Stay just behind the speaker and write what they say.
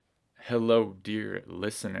Hello, dear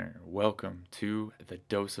listener. Welcome to the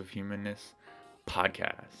Dose of Humanness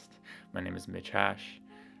podcast. My name is Mitch Hash.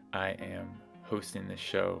 I am hosting this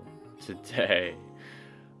show today.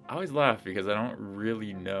 I always laugh because I don't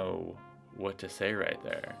really know what to say right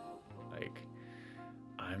there. Like,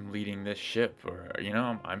 I'm leading this ship, or,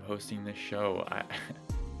 I'm hosting this show. I'm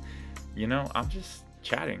just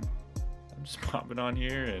chatting. I'm just popping on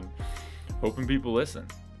here and hoping people listen.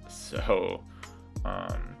 So,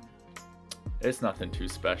 um, it's nothing too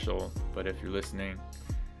special, but if you're listening,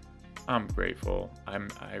 I'm grateful.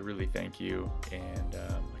 I really thank you, and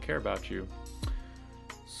I care about you.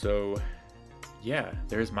 So, yeah,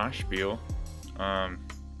 there's my spiel. I'm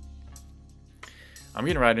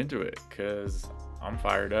getting right into it because I'm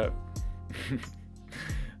fired up.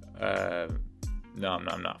 uh, no,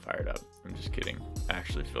 I'm not fired up. I'm just kidding. I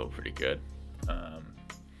actually feel pretty good.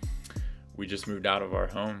 We just moved out of our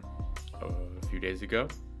home a few days ago.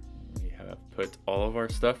 We have put all of our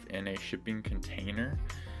stuff in a shipping container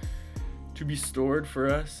to be stored for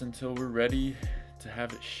us until we're ready to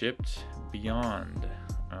have it shipped beyond.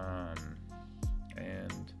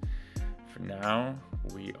 And for now,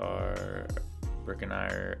 Brooke and I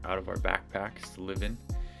are out of our backpacks to live in.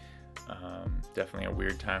 Definitely a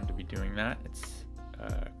weird time to be doing that. It's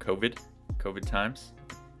COVID times,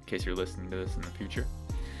 in case you're listening to this in the future.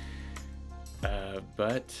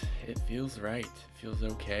 But it feels right. It feels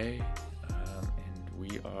okay. And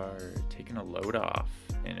we are taking a load off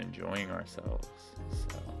and enjoying ourselves. So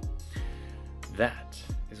that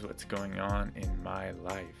is what's going on in my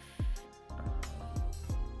life.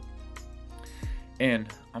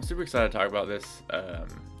 And I'm super excited to talk about this.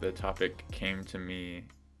 The topic came to me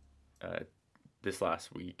this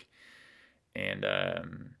last week. And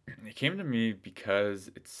it came to me because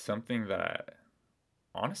it's something that I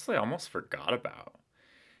honestly almost forgot about.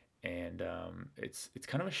 And it's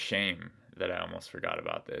kind of a shame that I almost forgot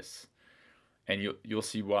about this. And you'll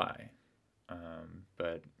see why.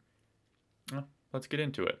 But let's get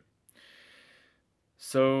into it.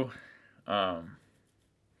 So,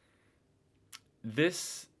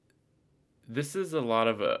 this is a lot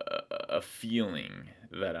of a feeling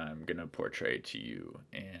that I'm gonna portray to you,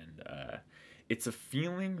 and it's a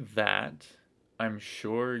feeling that I'm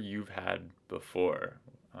sure you've had before.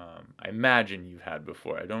 I imagine you've had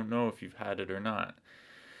before. I don't know if you've had it or not.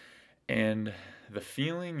 And the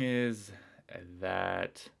feeling is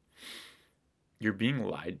that you're being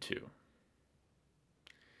lied to.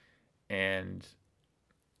 And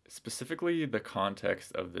specifically, the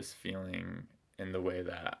context of this feeling in the way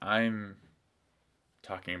that I'm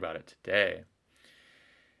talking about it today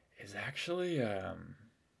is actually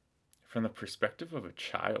from the perspective of a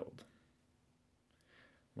child.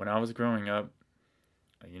 When I was growing up,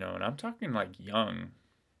 and I'm talking like young,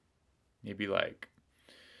 maybe like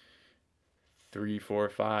 3, 4,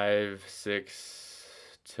 5, 6,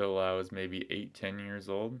 till I was maybe 8, 10 years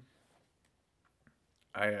old.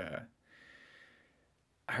 I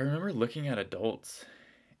remember looking at adults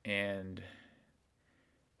and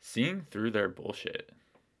seeing through their bullshit,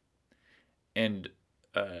 and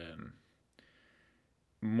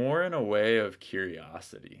more in a way of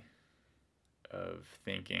curiosity, of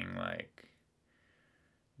thinking like,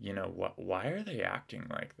 why are they acting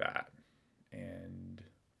like that? And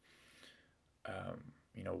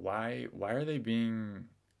why are they being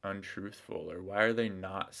untruthful, or why are they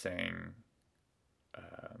not saying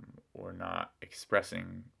or not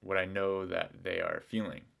expressing what I know that they are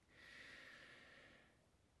feeling?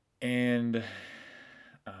 And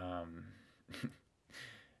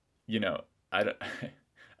I don't,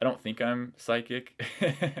 I don't think I'm psychic,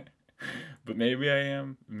 but maybe I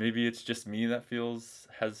am. Maybe it's just me that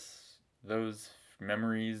has those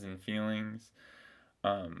memories and feelings.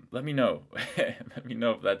 Let me know. Let me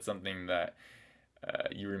know if that's something that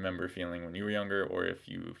you remember feeling when you were younger, or if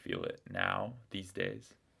you feel it now, these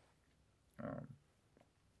days.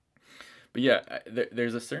 But yeah,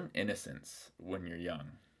 there's a certain innocence when you're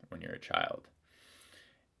young, when you're a child.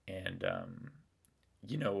 And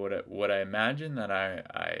what I imagine that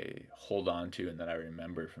I hold on to and that I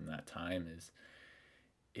remember from that time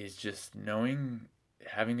is just knowing,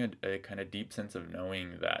 having a kind of deep sense of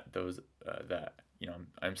knowing that those that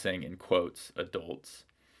I'm saying in quotes, adults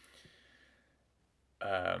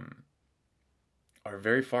are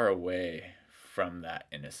very far away from that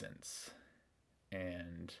innocence.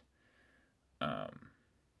 And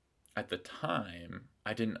at the time,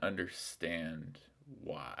 I didn't understand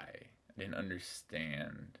why. I didn't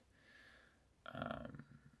understand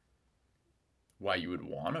why you would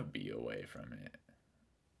want to be away from it.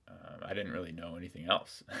 I didn't really know anything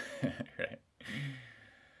else, right?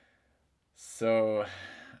 So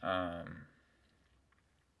um,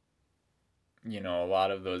 a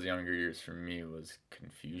lot of those younger years for me was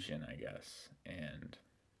confusion, I guess. And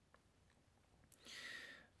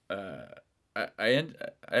uh, I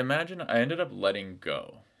imagine I ended up letting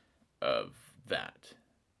go of that,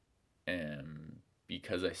 and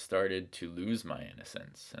because I started to lose my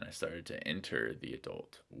innocence and I started to enter the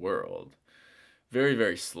adult world very,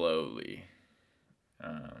 very slowly.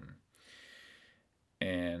 Um,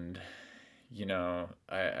 and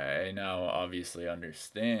I now obviously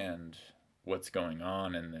understand what's going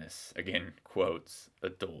on in this, again, quotes,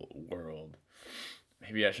 adult world.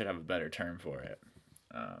 Maybe I should have a better term for it.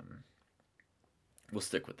 Um, we'll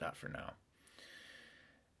stick with that for now.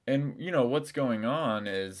 And, what's going on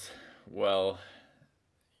is, well,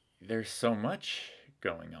 there's so much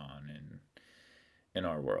going on in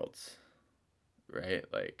our worlds, right?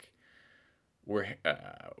 Like, we're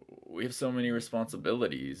we have so many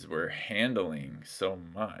responsibilities. We're handling so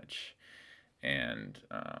much, and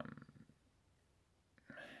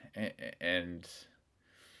and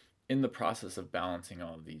in the process of balancing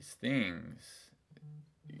all of these things,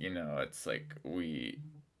 it's like we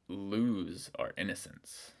lose our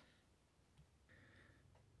innocence.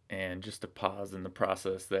 And just to pause in the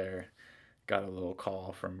process there, got a little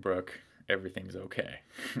call from Brooke. Everything's okay.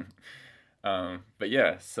 But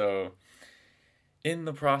yeah, so in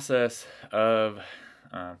the process of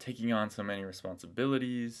taking on so many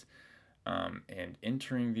responsibilities, and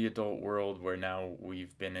entering the adult world where now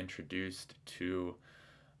we've been introduced to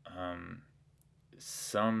um,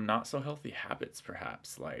 some not so healthy habits,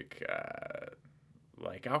 perhaps like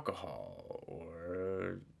alcohol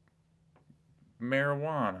or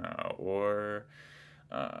marijuana or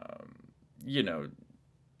um, you know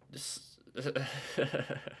just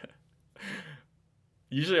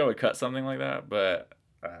usually I would cut something like that, but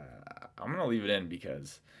I'm gonna leave it in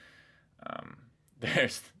because um,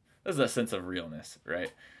 there's a sense of realness,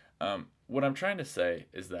 right? What I'm trying to say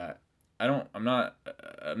is that I'm not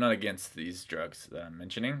against these drugs that I'm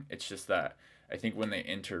mentioning. It's just that I think when they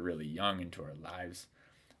enter really young into our lives,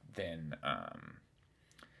 then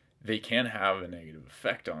they can have a negative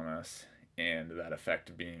effect on us, and that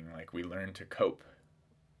effect being like we learn to cope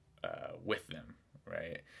with them,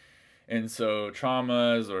 right? And so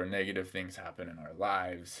traumas or negative things happen in our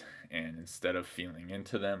lives, and instead of feeling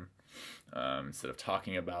into them, instead of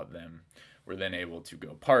talking about them, we're then able to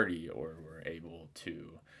go party, or we're able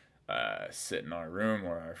to sit in our room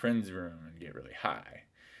or our friend's room and get really high.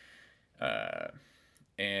 Uh,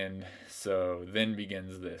 and so then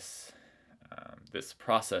begins this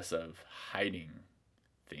process of hiding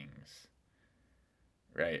things,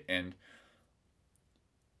 right? And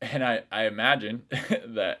I imagine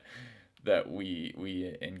that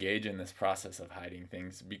we engage in this process of hiding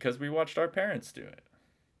things because we watched our parents do it.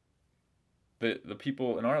 The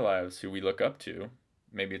people in our lives who we look up to,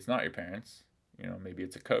 maybe it's not your parents, maybe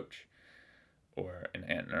it's a coach or an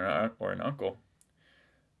aunt or an uncle.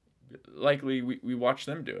 Likely we watch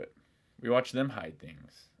them do it. We watch them hide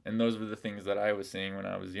things. And those were the things that I was seeing when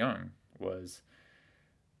I was young was,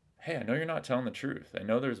 hey, I know you're not telling the truth. I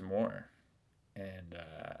know there's more. And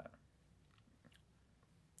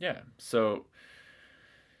yeah, so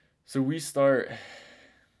we start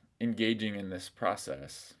engaging in this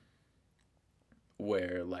process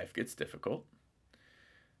where life gets difficult.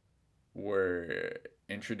 We're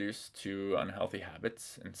introduced to unhealthy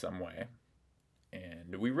habits in some way,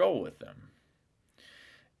 and we roll with them.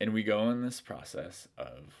 And we go in this process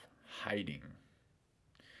of hiding.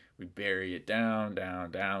 We bury it down, down,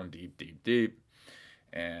 down, deep, deep, deep,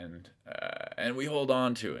 and we hold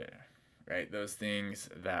on to it, right? Those things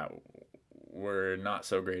that were not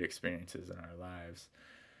so great experiences in our lives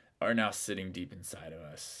are now sitting deep inside of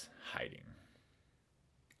us, hiding.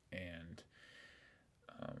 And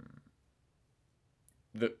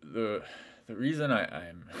the reason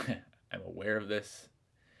I'm I'm aware of this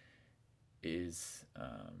is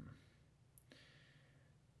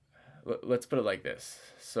let's put it like this.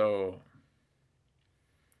 So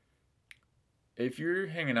if you're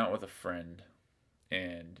hanging out with a friend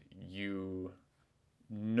and you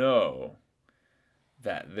know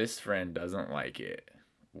that this friend doesn't like it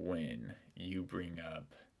when you bring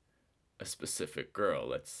up a specific girl,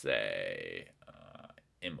 let's say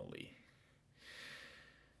Emily,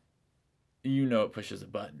 it pushes a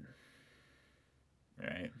button,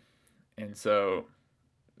 right? And so,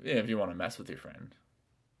 yeah, if you want to mess with your friend,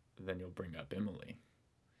 then you'll bring up Emily.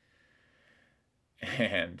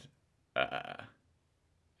 And as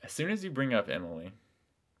soon as you bring up Emily,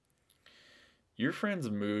 your friend's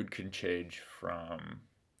mood can change from,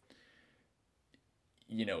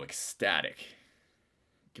 ecstatic,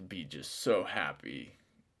 can be just so happy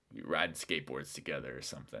you ride skateboards together or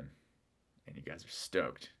something, and you guys are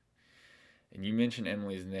stoked. And you mention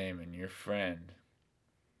Emily's name, and your friend,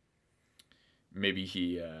 maybe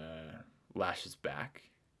he lashes back.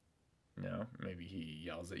 Maybe he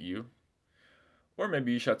yells at you, or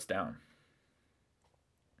maybe he shuts down.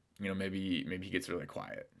 Maybe he gets really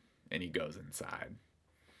quiet, and he goes inside,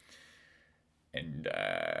 and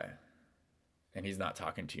he's not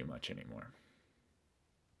talking to you much anymore.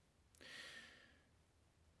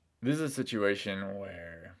 This is a situation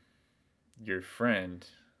where your friend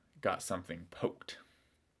got something poked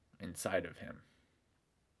inside of him,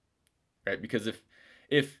 right? Because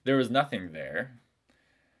if there was nothing there,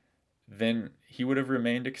 then he would have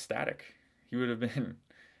remained ecstatic. He would have been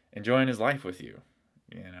enjoying his life with you,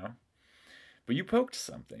 But you poked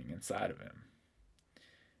something inside of him,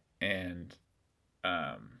 and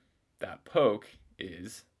that poke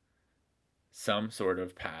is some sort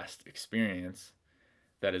of past experience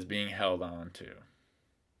that is being held on to.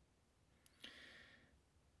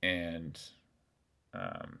 And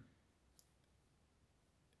I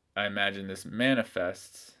imagine this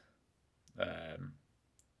manifests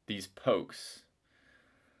these pokes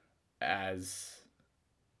as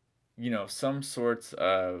some sorts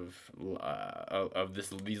of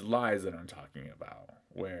these lies that I'm talking about,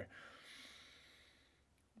 where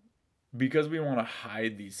because we want to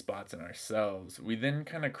hide these spots in ourselves, we then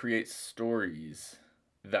kind of create stories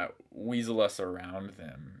that weasel us around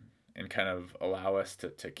them and kind of allow us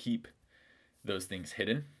to keep those things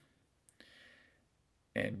hidden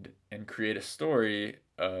and create a story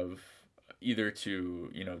of either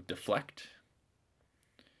to deflect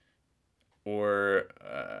or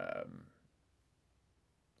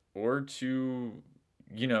to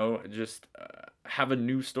just have a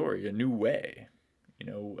new story, a new way.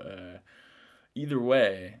 Either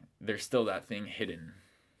way, there's still that thing hidden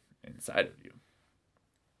inside of you.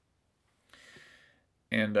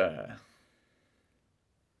 And the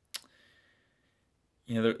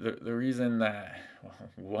reason that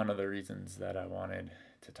one of the reasons that I wanted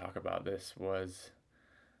to talk about this was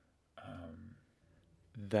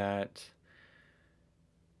that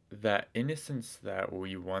innocence that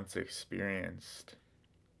we once experienced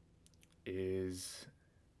is,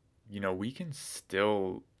 we can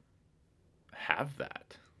still have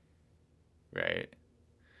that, right?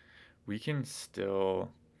 We can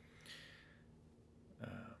still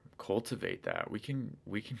cultivate that. We can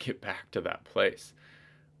get back to that place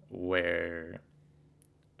where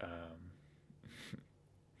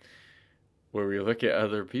where we look at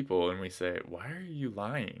other people and we say, why are you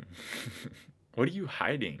lying? What are you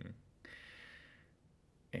hiding?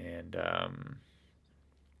 And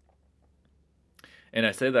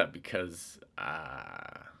I say that because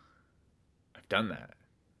I've done that.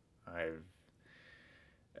 I've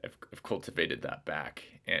cultivated that back,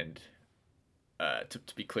 and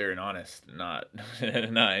to be clear and honest, not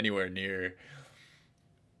not anywhere near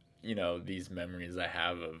these memories I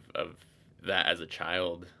have of that as a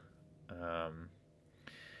child.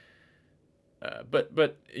 But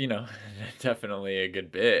definitely a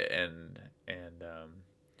good bit, and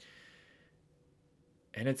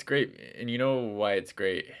it's great. And you know why it's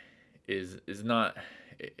great is not,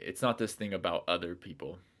 it's not this thing about other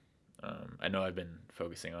people. I know I've been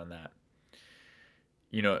focusing on that.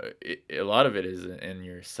 A lot of it is in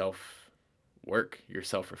your self work, your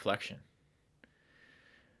self reflection.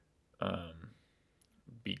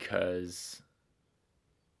 Because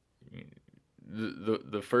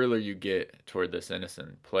the further you get toward this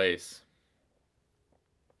innocent place,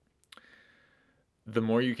 the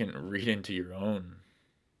more you can read into your own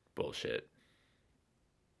bullshit,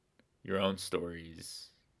 your own stories,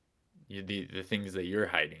 the things that you're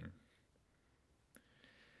hiding.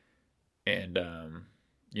 And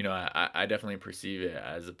I definitely perceive it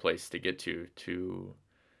as a place to get to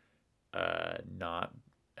not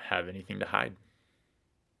have anything to hide.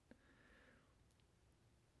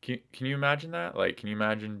 Can you imagine that? Like, can you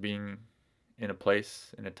imagine being in a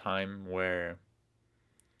place, in a time where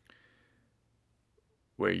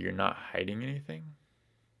you're not hiding anything?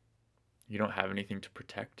 You don't have anything to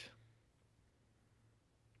protect?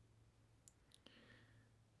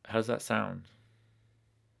 How does that sound?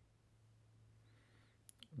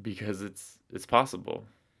 Because it's possible.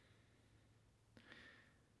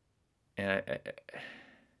 And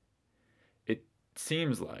it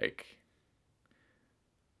seems like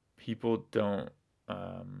people don't,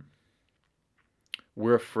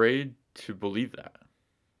 we're afraid to believe that.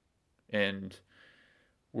 And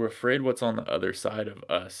we're afraid what's on the other side of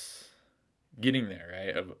us getting there,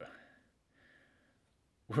 right?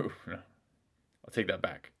 No, I'll take that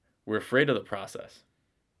back. We're afraid of the process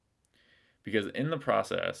Because in the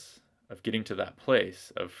process of getting to that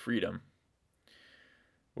place of freedom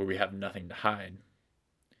where we have nothing to hide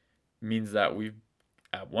means that we've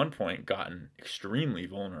at one point gotten extremely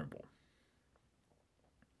vulnerable.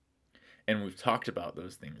 And we've talked about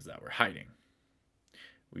those things that we're hiding.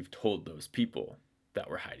 We've told those people that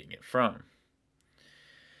we're hiding it from.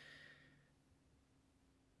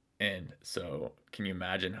 And so, can you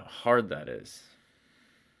imagine how hard that is?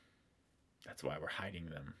 That's why we're hiding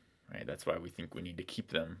them, right? That's why we think we need to keep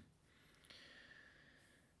them.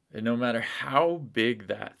 And no matter how big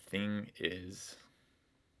that thing is,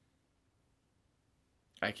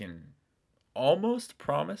 I can almost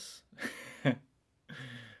promise, I'm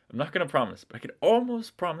not going to promise, but I can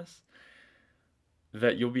almost promise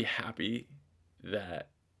that you'll be happy that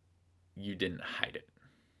you didn't hide it,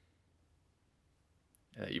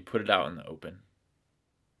 that you put it out in the open.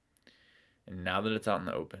 And now that it's out in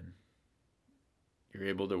the open, you're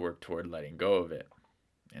able to work toward letting go of it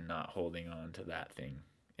and not holding on to that thing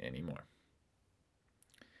anymore.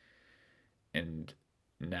 And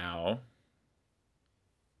now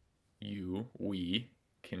we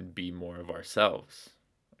can be more of ourselves,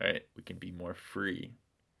 right? We can be more free.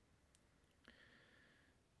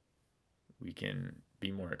 We can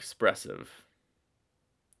be more expressive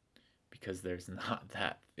because there's not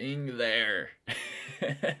that thing there.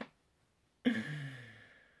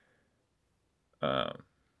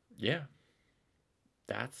 Yeah,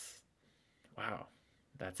 that's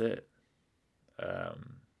it.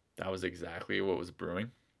 That was exactly what was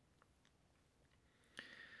brewing.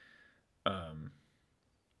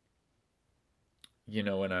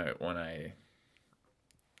 When I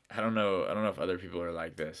don't know if other people are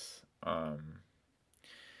like this. When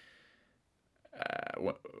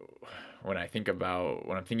I'm thinking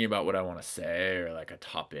about what I want to say or like a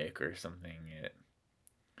topic or something,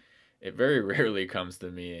 it very rarely comes to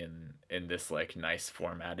me in this like nice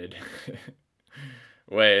formatted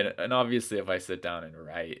way. And obviously if I sit down and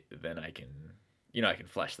write, then I can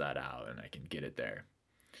flesh that out and I can get it there.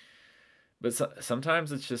 But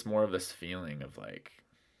sometimes it's just more of this feeling of like,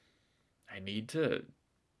 I need to,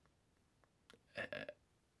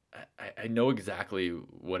 I know exactly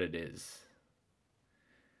what it is.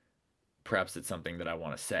 Perhaps it's something that I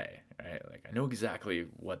want to say, right? Like I know exactly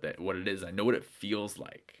what it is. I know what it feels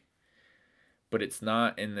like, but it's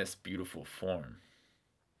not in this beautiful form.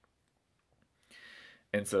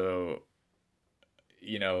 And so,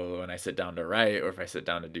 when I sit down to write, or if I sit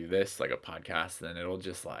down to do this, like a podcast, then it'll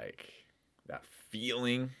just like, that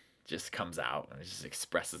feeling just comes out and it just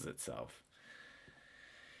expresses itself.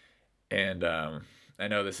 And I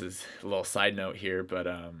know this is a little side note here, but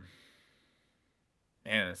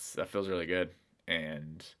man, that feels really good.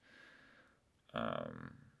 And that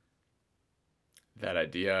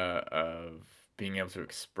idea of being able to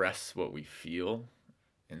express what we feel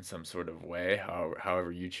in some sort of way,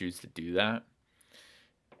 however you choose to do that,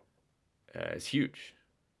 is huge.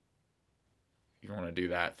 If you want to do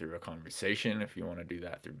that through a conversation, if you want to do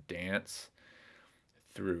that through dance,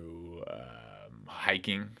 through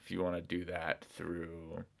hiking, if you want to do that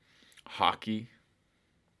through hockey,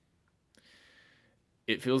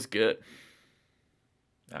 it feels good,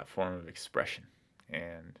 that form of expression.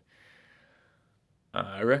 And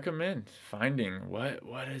I recommend finding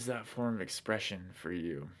what is that form of expression for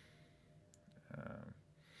you.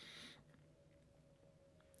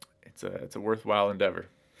 It's a worthwhile endeavor.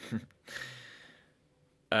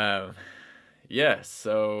 Yeah,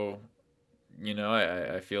 so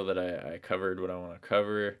I feel that I covered what I want to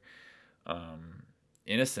cover.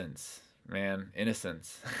 Innocence, man,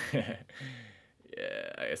 innocence. Yeah,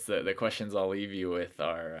 I guess the questions I'll leave you with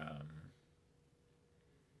are,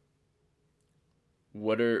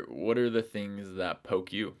 what are the things that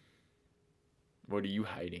poke you? What are you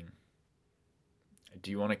hiding? Do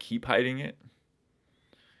you want to keep hiding it?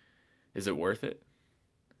 Is it worth it?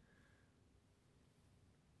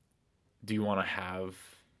 Do you want to have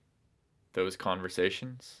those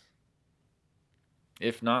conversations?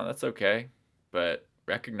 If not, that's okay. But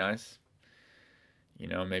recognize,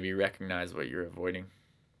 maybe recognize what you're avoiding.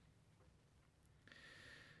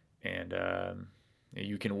 And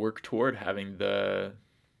you can work toward having the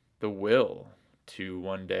will to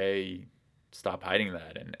one day stop hiding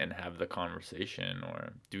that and have the conversation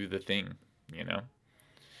or do the thing,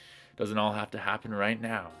 Doesn't all have to happen right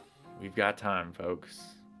now. We've got time, folks.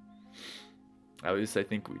 At least I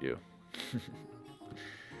think we do.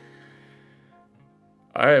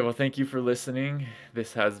 All right, well, thank you for listening.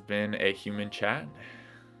 This has been a human chat.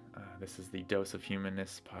 This is the Dose of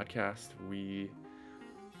Humanness podcast. We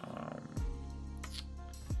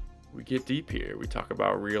get deep here. We talk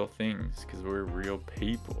about real things because we're real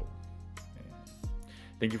people.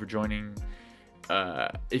 Thank you for joining.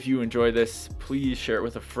 If you enjoy this, please share it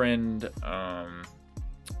with a friend.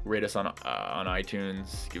 Rate us on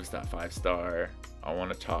iTunes. Give us that 5-star. I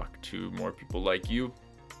want to talk to more people like you.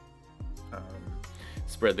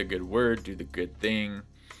 Spread the good word. Do the good thing.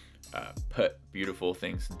 Put beautiful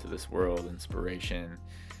things into this world. Inspiration.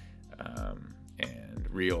 And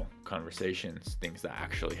real conversations. Things that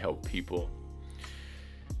actually help people.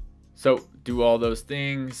 So do all those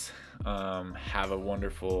things. Have a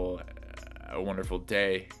wonderful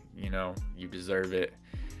day. You deserve it.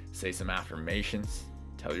 Say some affirmations.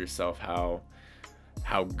 Tell yourself how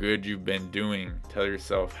good you've been doing. Tell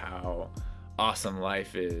yourself how awesome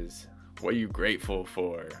life is. What are you grateful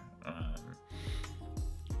for?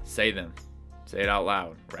 Say them. Say it out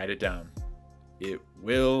loud. Write it down. It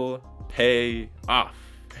will pay off.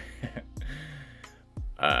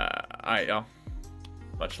 All right, y'all.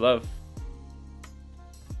 Much love.